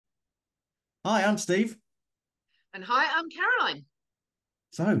Hi, I'm Steve. And hi, I'm Caroline.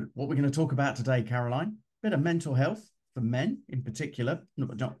 So, what we're going to talk about today, Caroline, bit of mental health for men in particular,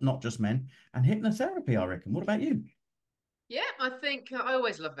 not just men, and hypnotherapy, I reckon. What about you? Yeah, I think I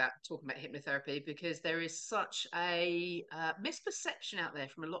always love about talking about hypnotherapy because there is such a misperception out there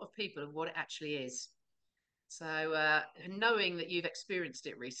from a lot of people of what it actually is. So, knowing that you've experienced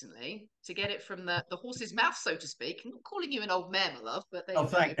it recently, to get it from the horse's mouth, so to speak, I'm not calling you an old mare, my love, but there Oh, you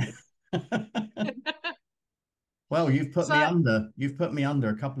go. thank. Well, you've put me So, under. You've put me under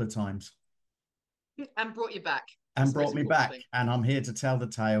a couple of times and brought you back. and That's the most brought me important back, thing. and I'm here to tell the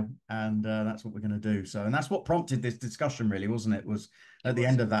tale, and that's what we're going to do. So, and that's what prompted this discussion, really, wasn't it? Was It at the was.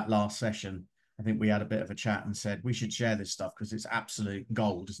 end of that last session, I think we had a bit of a chat and said we should share this stuff because it's absolute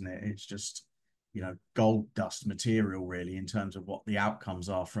gold, isn't it? It's just, gold dust material, really, in terms of what the outcomes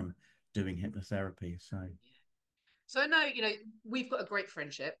are from doing hypnotherapy. So, So I know, we've got a great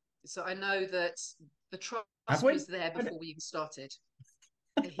friendship. So I know that the have trust we? was there before we even started.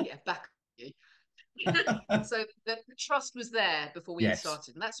 Yeah, back you. So the trust was there before we even Yes.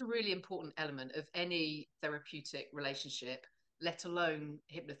 started. And that's a really important element of any therapeutic relationship, let alone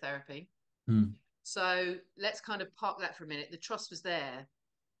hypnotherapy. Hmm. So let's kind of park that for a minute. The trust was there.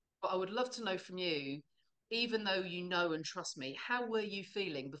 But I would love to know from you, even though you know and trust me, how were you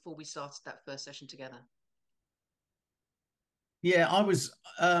feeling before we started that first session together? Yeah, I was,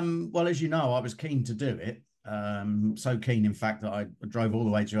 well, as you know, I was keen to do it. So keen, in fact, that I drove all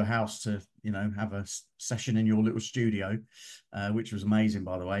the way to your house to, have a session in your little studio, which was amazing,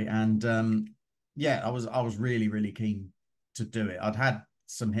 by the way. And yeah, I was really, really keen to do it. I'd had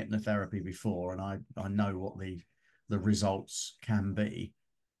some hypnotherapy before, and I know what the results can be.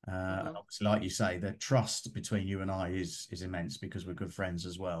 And Mm-hmm. obviously, like you say, the trust between you and I is immense because we're good friends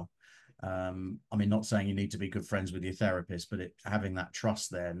as well. I mean, not saying you need to be good friends with your therapist, but having that trust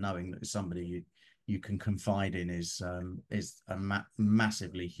there, knowing that it's somebody you can confide in is a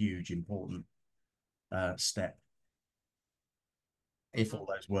massively huge, important step. If Mm-hmm. all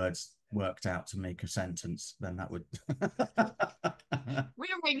those words worked out to make a sentence, then that would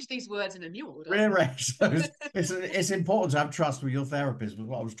Rearrange these words in a new order. rearrange those. It's important to have trust with your therapist, was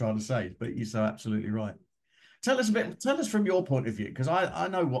what I was trying to say. But you're so absolutely right. Tell us a Yeah. bit, tell us from your point of view, because I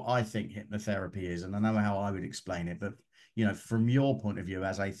know what I think hypnotherapy is, and I know how I would explain it. But from your point of view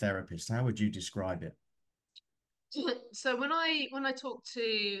as a therapist, how would you describe it? So when I talk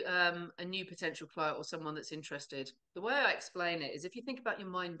to a new potential client or someone that's interested, the way I explain it is if you think about your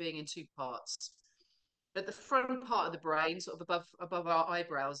mind being in two parts, at the front part of the brain, sort of above our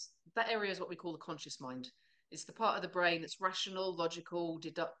eyebrows, that area is what we call the conscious mind. It's the part of the brain that's rational, logical,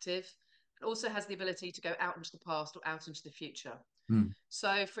 deductive. It also has the ability to go out into the past or out into the future. Hmm.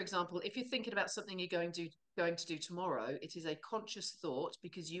 So, for example, if you're thinking about something you're going to do tomorrow, it is a conscious thought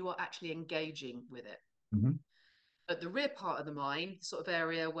because you are actually engaging with it. Mhm. At the rear part of the mind, sort of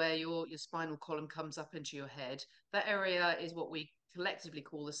area where your spinal column comes up into your head, that area is what we collectively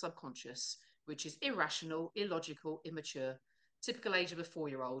call the subconscious, which is irrational, illogical, immature. Typical age of a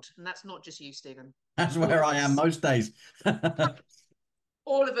 4-year-old, and that's not just you, Stephen. That's All where of I am us, most days.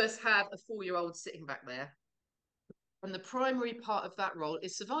 all of us have a 4-year-old sitting back there, and the primary part of that role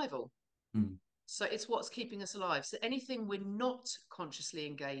is survival. Hmm. So it's what's keeping us alive. So anything we're not consciously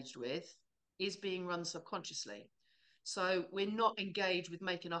engaged with is being run subconsciously. So we're not engaged with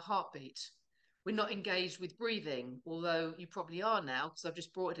making a heartbeat. We're not engaged with breathing, although you probably are now because I've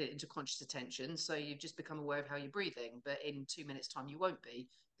just brought it into conscious attention. So you've just become aware of how you're breathing, but in 2 minutes' time, you won't be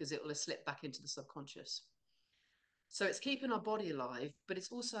because it will have slipped back into the subconscious. So it's keeping our body alive, but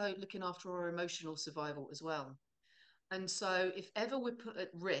it's also looking after our emotional survival as well. And so if ever we're put at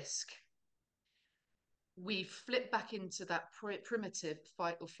risk, we flip back into that primitive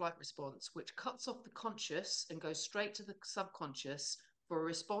fight or flight response, which cuts off the conscious and goes straight to the subconscious for a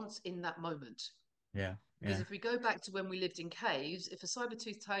response in that moment. Yeah, Because yeah. if we go back to when we lived in caves, if a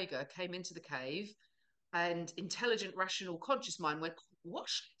saber-toothed tiger came into the cave and intelligent, rational, conscious mind went, "What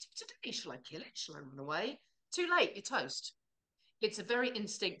should I do today? Shall I kill it? Shall I run away?" Too late, you're toast. It's a very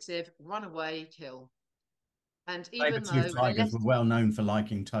instinctive run away, kill. And even Saber-toothed though we're tigers less, were well known for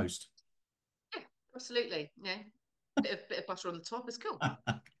liking toast. yeah, absolutely, yeah, bit of butter on the top is cool.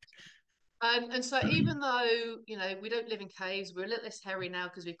 And so even though, we don't live in caves, we're a little less hairy now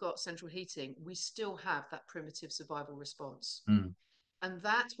because we've got central heating, we still have that primitive survival response. Hmm. And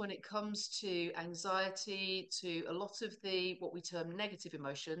that when it comes to anxiety, to a lot of the what we term negative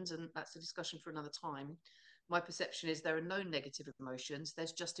emotions, and that's a discussion for another time, my perception is there are no negative emotions,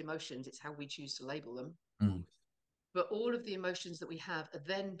 there's just emotions, it's how we choose to label them. Hmm. But all of the emotions that we have are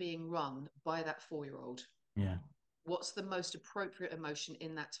then being run by that 4-year-old. Yeah. What's the most appropriate emotion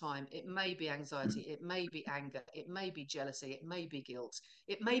in that time? It may be anxiety, it may be anger, it may be jealousy, it may be guilt,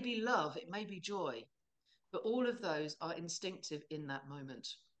 it may be love, it may be joy, but all of those are instinctive in that moment.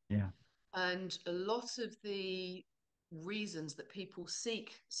 Yeah. And a lot of the reasons that people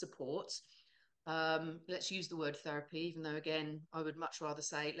seek support, let's use the word therapy, even though, again, I would much rather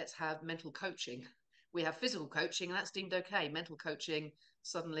say let's have mental coaching. We have physical coaching, and that's deemed okay. Mental coaching,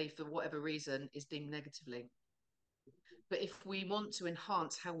 suddenly, for whatever reason, is deemed negatively. But if we want to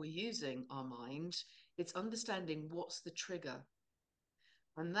enhance how we're using our mind, it's understanding what's the trigger.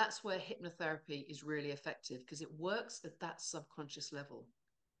 And that's where hypnotherapy is really effective because it works at that subconscious level.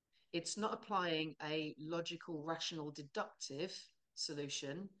 It's not applying a logical, rational, deductive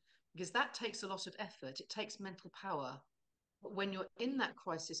solution because that takes a lot of effort. It takes mental power. But when you're in that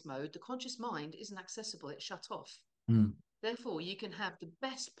crisis mode, the conscious mind isn't accessible, it's shut off. Mm. Therefore, you can have the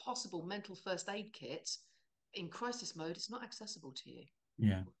best possible mental first aid kit. In crisis mode, it's not accessible to you.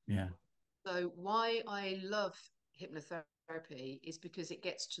 Yeah. Yeah. So, why I love hypnotherapy is because it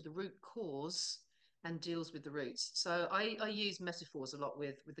gets to the root cause and deals with the roots. So, I use metaphors a lot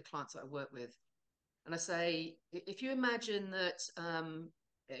with the clients that I work with. And I say, if you imagine that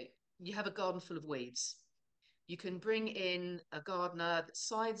you have a garden full of weeds, you can bring in a gardener that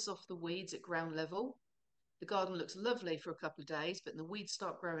scythes off the weeds at ground level. The garden looks lovely for a couple of days, but then the weeds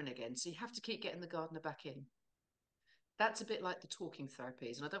start growing again. So you have to keep getting the gardener back in. That's a bit like the talking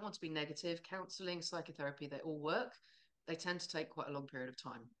therapies. And I don't want to be negative. Counseling, psychotherapy, they all work. They tend to take quite a long period of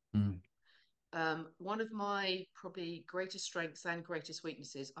time. Mm. One of my probably greatest strengths and greatest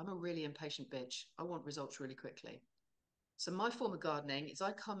weaknesses, I'm a really impatient bitch. I want results really quickly. So my form of gardening is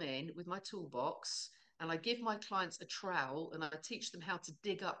I come in with my toolbox and I give my clients a trowel and I teach them how to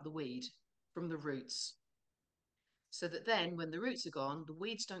dig up the weed from the roots. So that then when the roots are gone, the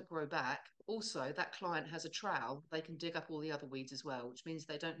weeds don't grow back. Also, that client has a trowel, they can dig up all the other weeds as well, which means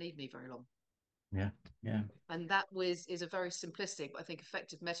they don't need me very long. Yeah. Yeah. And that is a very simplistic, but I think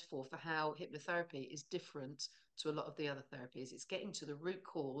effective metaphor for how hypnotherapy is different to a lot of the other therapies. It's getting to the root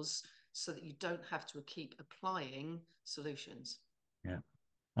cause so that you don't have to keep applying solutions. Yeah.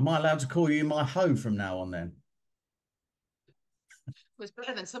 Am I allowed to call you my hoe from now on then? Well, it's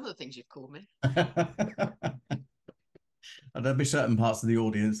better than some of the things you've called me. And there'll be certain parts of the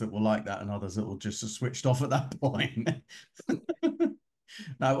audience that will like that and others that will just have switched off at that point.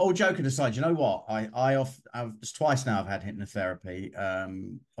 No, all joking aside, you know what? I've just twice now I've had hypnotherapy.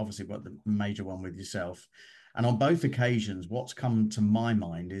 Obviously, got the major one with yourself, and on both occasions, what's come to my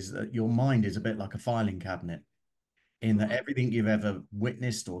mind is that your mind is a bit like a filing cabinet, in that Mm-hmm. everything you've ever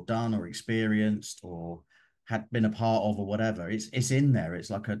witnessed or done or experienced or had been a part of or whatever, it's in there. It's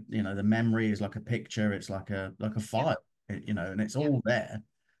like the memory is like a picture. It's like a Yeah, file, and it's yeah, all there.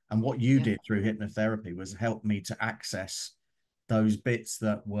 And what you yeah, did through hypnotherapy was help me to access those bits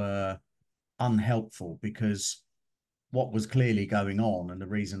that were unhelpful, because what was clearly going on and the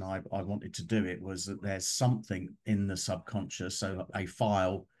reason I wanted to do it was that there's something in the subconscious, so a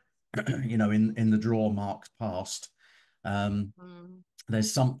file, in the drawer marked past. um, mm,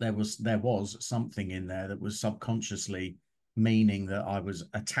 there was something in there that was subconsciously meaning that I was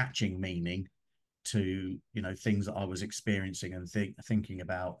attaching meaning to, things that I was experiencing and thinking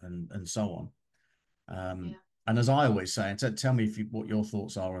about, and so on. um, yeah, and as I always say, and tell me what your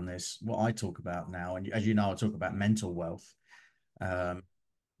thoughts are on this, what I talk about now, and as you know, I talk about mental wealth, yeah, um,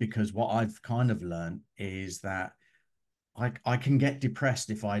 because what I've kind of learned is that I can get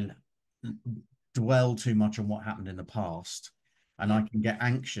depressed if I dwell too much on what happened in the past, and yeah, I can get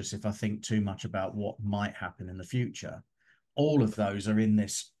anxious if I think too much about what might happen in the future. All of those are in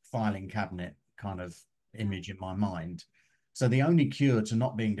this filing cabinet kind of yeah, image in my mind. So the only cure to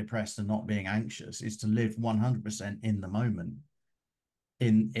not being depressed and not being anxious is to live 100% in the moment,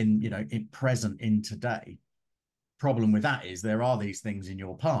 in present, in today. Problem with that is there are these things in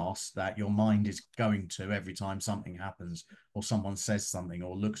your past that your mind is going to every time something happens or someone says something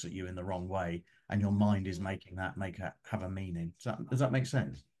or looks at you in the wrong way, and your mind is yeah. making that have a meaning. Does that make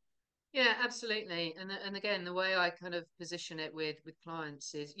sense? Yeah, absolutely. And again, the way I kind of position it with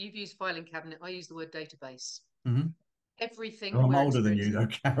clients is you've used filing cabinet, I use the word database. Mm-hmm. Everything Well, that I'm we're older than you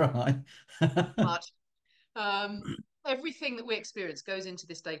experiencing, though, Caroline. much, um, everything that we experience goes into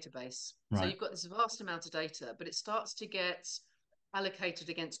this database. So Right. you've got this vast amount of data, but it starts to get allocated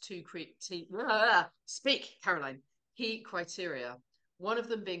against speak, Caroline, key criteria. One of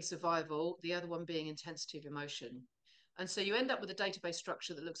them being survival, the other one being intensity of emotion. And so you end up with a database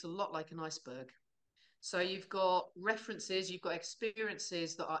structure that looks a lot like an iceberg. So you've got references, you've got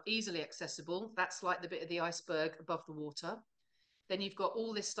experiences that are easily accessible. That's like the bit of the iceberg above the water. then you've got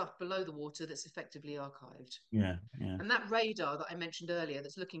all this stuff below the water that's effectively archived. Yeah. Yeah. And that radar that I mentioned earlier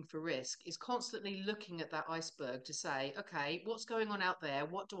that's looking for risk is constantly looking at that iceberg to say, okay, what's going on out there?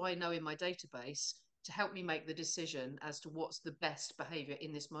 What do I know in my database to help me make the decision as to what's the best behavior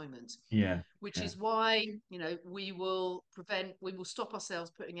in this moment? Yeah. Which Yeah. is why, we will stop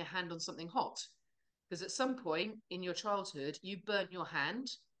ourselves putting a hand on something hot. Because at some point in your childhood, you burnt your hand.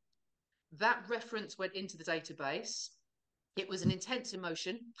 That reference went into the database. It was an intense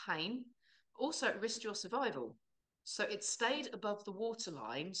emotion, pain. Also, it risked your survival. So it stayed above the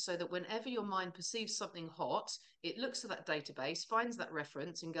waterline so that whenever your mind perceives something hot, it looks at that database, finds that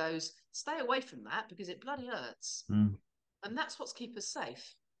reference, and goes, stay away from that because it bloody hurts. Mm. And that's what's keep us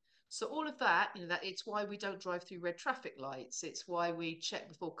safe. So all of that, that it's why we don't drive through red traffic lights. It's why we check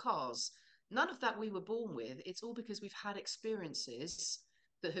before cars. None of that we were born with. It's all because we've had experiences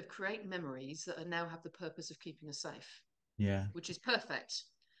that have created memories that now have the purpose of keeping us safe, Yeah. which is perfect.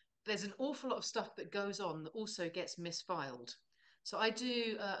 There's an awful lot of stuff that goes on that also gets misfiled. So I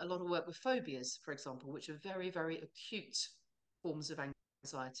do a lot of work with phobias, for example, which are very, very acute forms of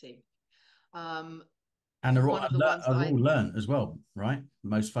anxiety. Um, And one of the ones that are I all learnt as well, right?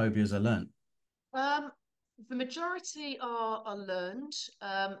 Most phobias are learnt. Um, the majority are learned.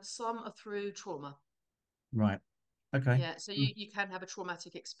 Some are through trauma. Right. Okay. Yeah, so Mm. you can have a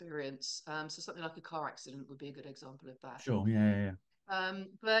traumatic experience. So something like a car accident would be a good example of that. Sure. Yeah. Yeah. Yeah.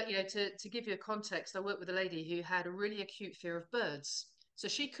 But to give you a context, I worked with a lady who had a really acute fear of birds. So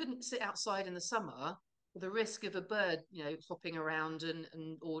she couldn't sit outside in the summer with the risk of a bird, hopping around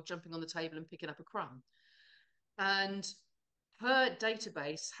and or jumping on the table and picking up a crumb. And her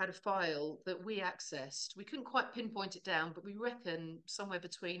database had a file that we accessed. We couldn't quite pinpoint it down, but we reckon somewhere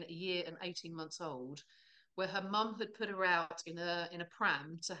between a year and 18 months old, where her mum had put her out in a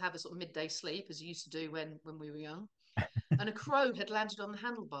pram to have a sort of midday sleep, as you used to do when we were young, and a crow had landed on the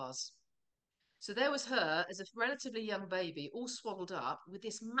handlebars. So there was her as a relatively young baby, all swaddled up with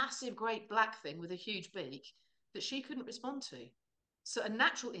this massive, great black thing with a huge beak that she couldn't respond to. So a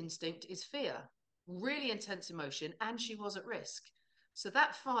natural instinct is fear, really intense emotion, and she was at risk. So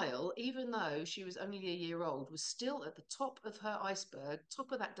that file, even though she was only a year old, was still at the top of her iceberg,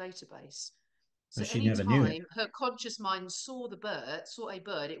 top of that database. So But she any never knew it. time her conscious mind saw a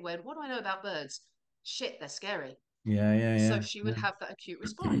bird, it went, what do I know about birds? Shit, they're scary. Yeah. Yeah. So Yeah. she would Yeah. have that acute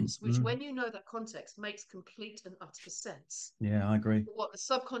response, which, Mm. when you know that context, makes complete and utter sense. Yeah. I agree. But what the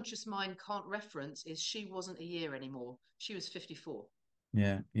subconscious mind can't reference is she wasn't a year anymore. She was 54.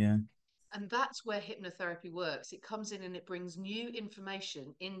 Yeah. Yeah. And that's where hypnotherapy works. It comes in and it brings new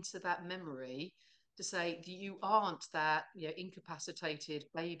information into that memory to say you aren't that incapacitated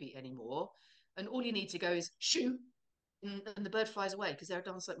baby anymore. And all you need to go is shoo, and the bird flies away because they're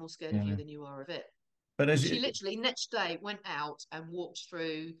done something more scared of you Yeah. than you are of it. But as She you, literally next day went out and walked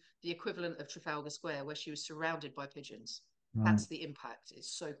through the equivalent of Trafalgar Square where she was surrounded by pigeons. right. That's the impact.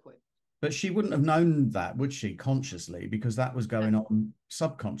 It's so quick. But she wouldn't have known that, would she, consciously, because that was No, going on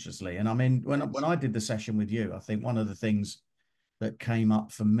subconsciously. And I mean, when correct. I did the session with you, I think one of the things that came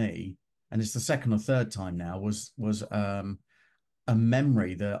up for me, and it's the second or third time now, was a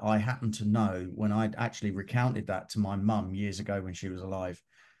memory that I happened to know when I'd actually recounted that to my mum years ago when she was alive.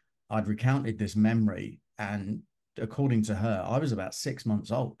 I'd recounted this memory, and according to her, I was about 6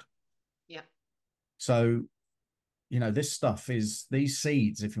 months old. Yeah. So, this stuff is these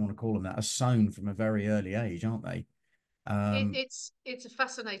seeds, if you want to call them that, are sown from a very early age, aren't they? Um, It's a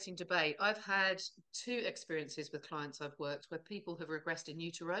fascinating debate. I've had two experiences with clients I've worked where people have regressed in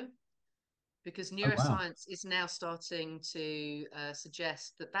utero because oh wow, neuroscience is now starting to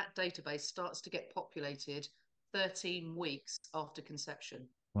suggest that that database starts to get populated 13 weeks after conception.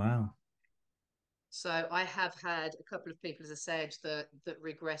 wow, So I have had a couple of people, as I said, that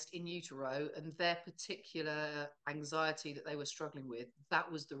regressed in utero, and their particular anxiety that they were struggling with, that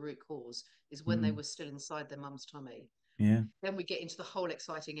was the root cause, is when they mm, were still inside their mum's tummy. yeah. Then we get into the whole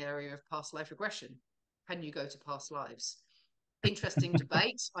exciting area of past life regression. Can you go to past lives? Interesting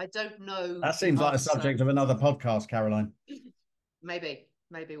debate. I don't know That the seems like the answer. subject of another podcast, Caroline. Maybe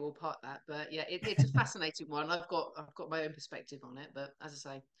we'll part that. But yeah, it's a fascinating one. I've got my own perspective on it, but as I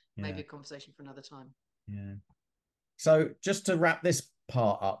say, Yeah, maybe a conversation for another time. yeah. So just to wrap this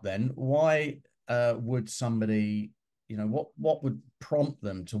part up, then, why would somebody, what would prompt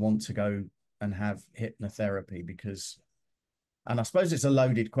them to want to go and have hypnotherapy? Because, and I suppose it's a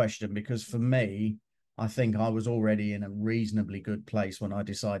loaded question because for me, I think I was already in a reasonably good place when I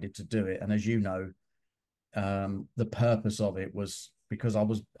decided to do it. And as you know, the purpose of it was because I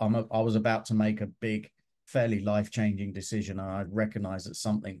was about to make a big, fairly life changing decision, and I recognized that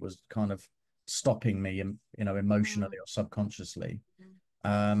something was kind of stopping me, Mm. emotionally or subconsciously.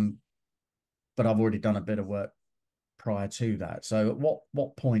 Um, but I've already done a bit of work prior to that. So at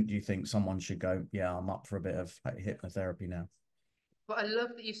what point do you think someone should go, yeah, I'm up for a bit of hypnotherapy now? But I love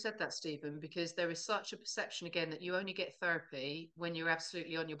that you said that, Stephen, because there is such a perception again that you only get therapy when you're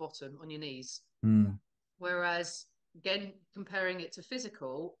absolutely on your bottom, on your knees. Mm, Whereas, again, comparing it to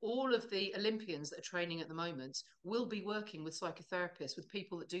physical, all of the Olympians that are training at the moment will be working with psychotherapists, with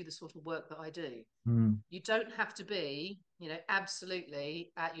people that do the sort of work that I do. mm, You don't have to be,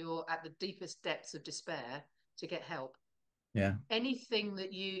 absolutely at the deepest depths of despair to get help. yeah, Anything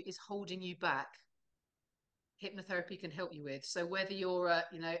that you is holding you back, hypnotherapy can help you with. So whether you're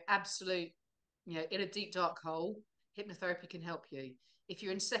absolute, in a deep dark hole, hypnotherapy can help you. If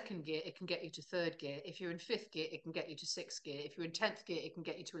you're in second gear, it can get you to third gear. If you're in fifth gear, it can get you to sixth gear. If you're in 10th gear, it can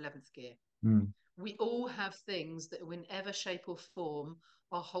get you to 11th gear. mm, We all have things that, in whatever shape or form,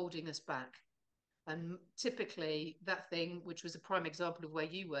 are holding us back. And typically, that thing, which was a prime example of where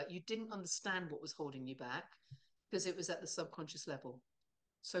you were, you didn't understand what was holding you back because it was at the subconscious level.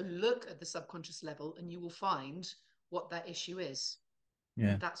 So look at the subconscious level and you will find what that issue is.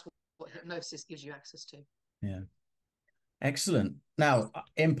 yeah, And that's what hypnosis gives you access to. yeah. Excellent. Now,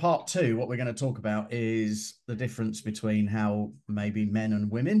 in part two, what we're going to talk about is the difference between how maybe men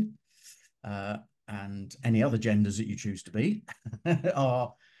and women, uh, and any other genders that you choose to be,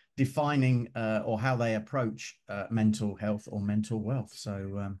 are defining or how they approach mental health or mental wealth.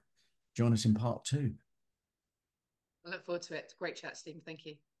 So, join us in part two. I look forward to it. Great chat, Stephen. Thank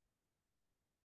you.